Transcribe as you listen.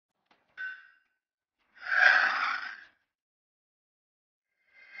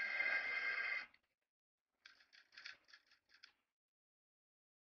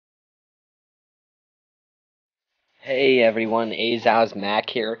Hey everyone, Azaz Mac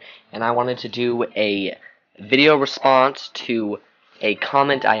here, and I wanted to do a video response to a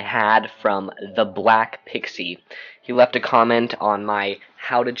comment I had from the Black Pixie. He left a comment on my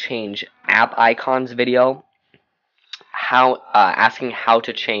how to change app icons video, asking how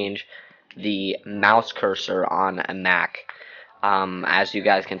to change the mouse cursor on a Mac. As you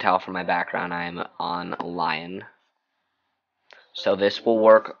guys can tell from my background, I am on Lion. So this will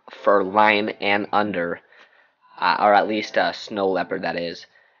work for Lion and Under. Or at least Snow Leopard, that is.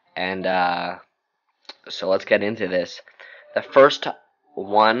 And so let's get into this. The first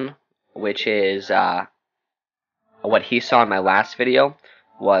one, which is what he saw in my last video,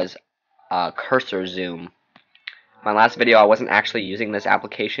 was cursor zoom. My last video, I wasn't actually using this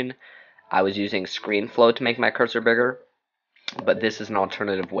application. I was using ScreenFlow to make my cursor bigger, but this is an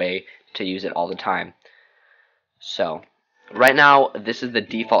alternative way to use it all the time. So right now, this is the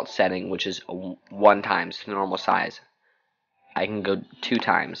default setting, which is 1 times the normal size. I can go 2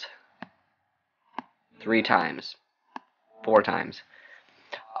 times, 3 times, 4 times.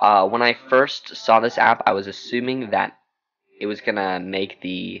 When I first saw this app, I was assuming that it was gonna make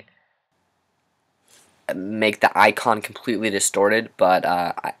the icon completely distorted, but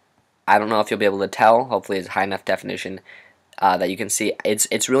I don't know if you'll be able to tell. Hopefully, it's high enough definition that you can see.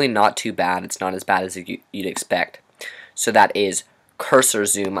 It's really not too bad. It's not as bad as you'd expect. So that is cursor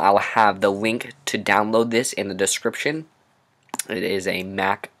zoom. I'll have the link to download this in the description. It is a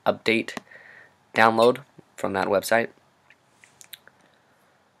Mac update download from that website.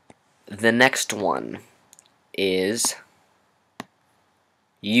 The next one is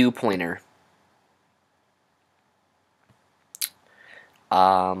U-pointer.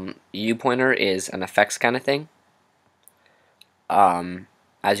 U-pointer is an effects kind of thing.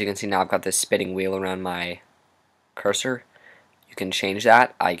 As you can see now, I've got this spinning wheel around my cursor. You can change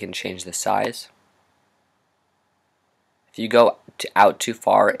that. I can change the size. If you go out too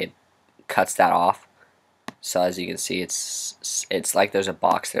far, it cuts that off. So as you can see, it's like there's a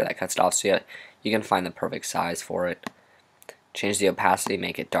box there that cuts it off. So you can find the perfect size for it. Change the opacity,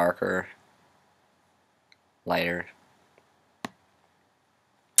 make it darker, lighter.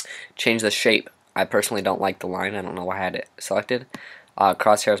 Change the shape. I personally don't like the line. I don't know why I had it selected.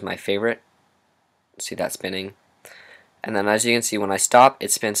 Crosshair is my favorite. See that spinning. And then as you can see, when I stop,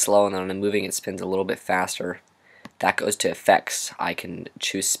 it spins slow, and then when I'm moving, it spins a little bit faster. That goes to effects. I can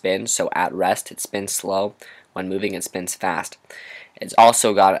choose spin, so at rest it spins slow. When moving, it spins fast. It's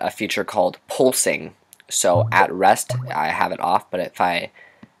also got a feature called pulsing. So at rest, I have it off, but if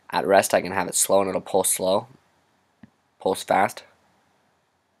at rest, I can have it slow and it'll pulse slow, pulse fast.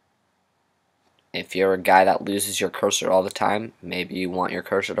 If you're a guy that loses your cursor all the time, maybe you want your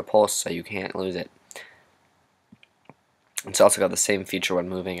cursor to pulse so you can't lose it. It's also got the same feature when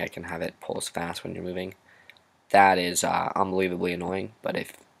moving. I can have it pulse fast when you're moving. That is unbelievably annoying, but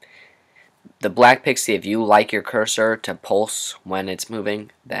if the Black Pixie, if you like your cursor to pulse when it's moving,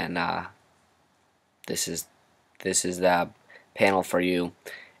 then this is the panel for you.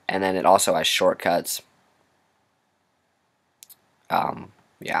 And then it also has shortcuts.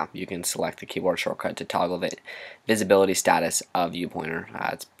 Yeah, you can select the keyboard shortcut to toggle the visibility status of U-pointer.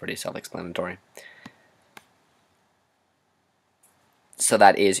 It's pretty self-explanatory. So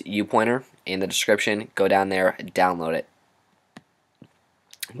that is U-pointer in the description. Go down there, download it.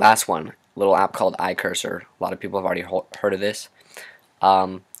 Last one, little app called iCursor. A lot of people have already heard of this.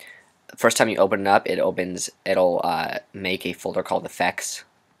 First time you open it up, it'll make a folder called effects.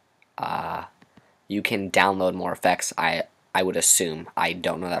 You can download more effects. I would assume. I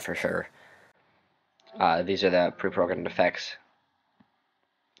don't know that for sure. These are the pre-programmed effects.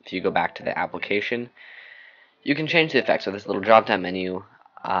 If you go back to the application, you can change the effects. So this little drop-down menu,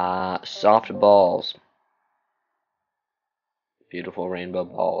 soft balls, beautiful rainbow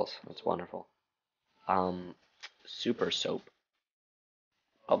balls. That's wonderful. Super soap,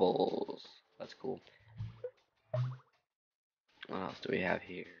 bubbles. That's cool. What else do we have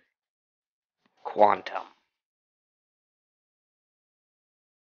here? Quantum.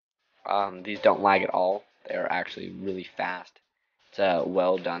 These don't lag at all. They're actually really fast. It's a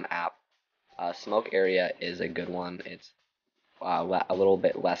well done app. Smoke area is a good one. It's a little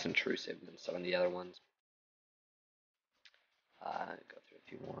bit less intrusive than some of the other ones. Go through a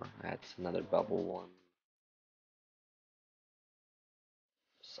few more. That's another bubble one.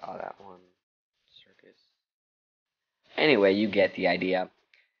 Saw that one. Circus. Anyway, you get the idea.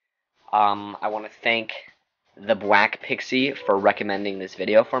 I want to thank the Black Pixie for recommending this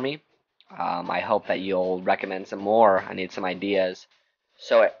video for me. I hope that you'll recommend some more. I need some ideas.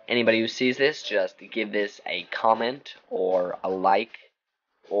 So anybody who sees this, just give this a comment or a like,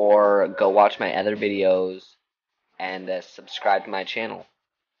 or go watch my other videos and subscribe to my channel.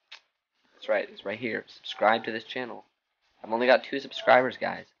 That's right, it's right here. Subscribe to this channel. I've only got 2 subscribers,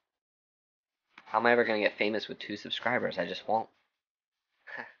 guys. How am I ever going to get famous with 2 subscribers? I just won't.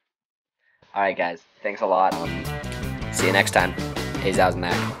 Alright, guys. Thanks a lot. See you next time. Hey, Zow's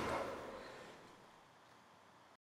Mac.